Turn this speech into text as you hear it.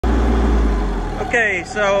Okay,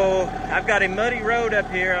 so I've got a muddy road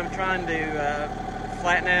up here. I'm trying to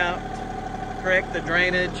flatten out, correct the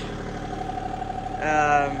drainage,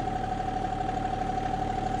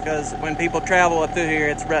 because when people travel up through here,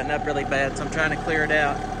 it's rutting up really bad, so I'm trying to clear it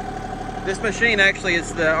out. This machine actually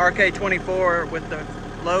is the RK24 with the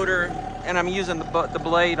loader, and I'm using the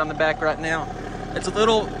blade on the back right now.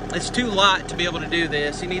 It's too light to be able to do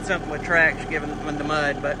this. You need something with traction given the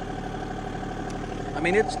mud, but I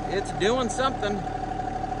mean, it's doing something.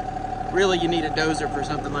 Really, you need a dozer for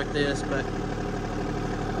something like this, but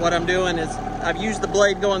what I'm doing is I've used the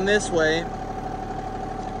blade going this way,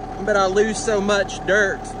 but I lose so much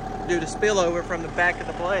dirt due to spillover from the back of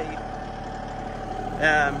the blade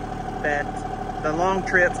that the long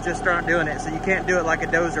trips just aren't doing it. So you can't do it like a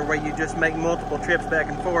dozer where you just make multiple trips back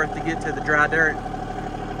and forth to get to the dry dirt.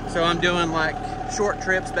 So I'm doing like short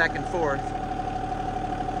trips back and forth.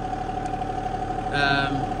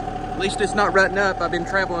 At least it's not rutting up. I've been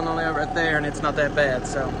traveling on that right there and it's not that bad.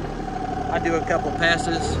 So I do a couple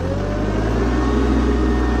passes.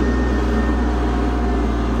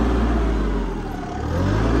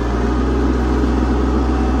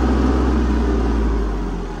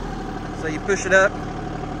 So you push it up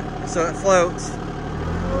so it floats.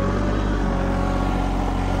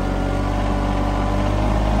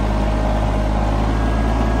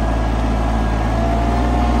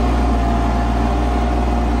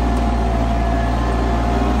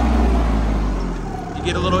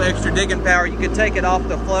 Get a little extra digging power. You could take it off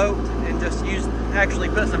the float and just actually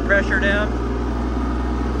put some pressure down.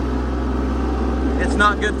 It's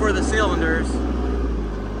not good for the cylinders,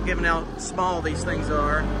 given how small these things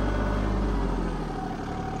are.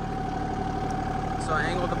 So I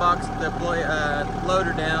angle the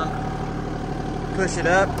loader down, push it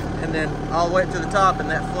up, and then all the way to the top, and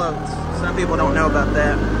that floats. Some people don't know about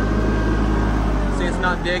that. See, it's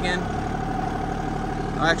not digging.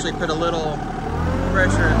 I actually put a little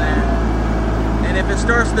pressure in there, and if it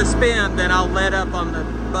starts to spin, then I'll let up on the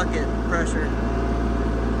bucket pressure.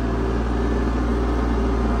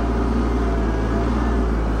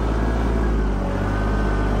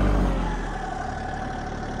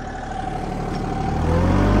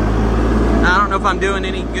 I don't know if I'm doing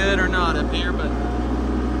any good or not up here, but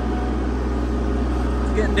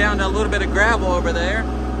it's getting down to a little bit of gravel over there.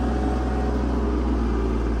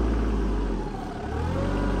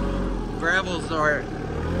 Gravels are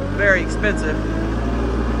very expensive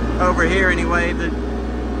over here anyway. You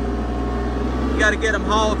got to get them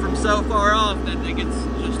hauled from so far off that it gets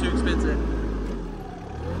just too expensive.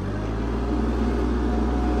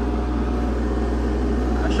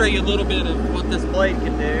 I'll show you a little bit of what this blade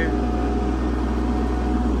can do.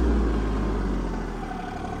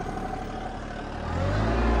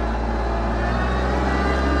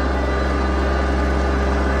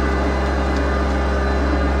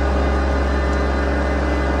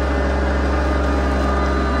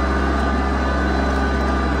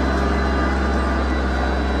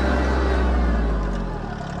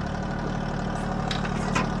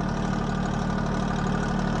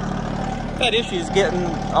 Had issues getting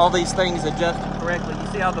all these things adjusted correctly. You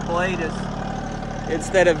see how the blade is,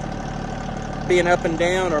 instead of being up and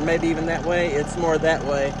down or maybe even that way, it's more that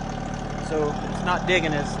way. So it's not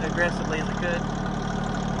digging as aggressively as it could.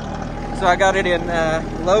 So I got it in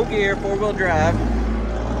low gear, 4-wheel drive.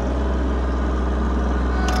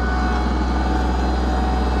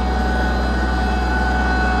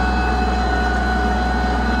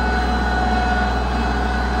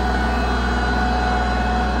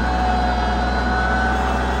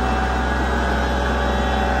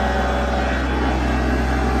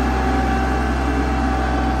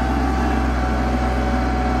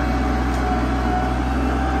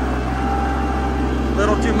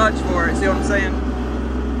 Too much for it, see what I'm saying?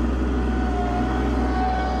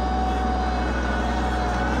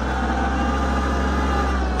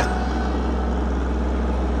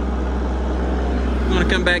 I'm gonna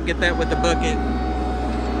come back and get that with the bucket.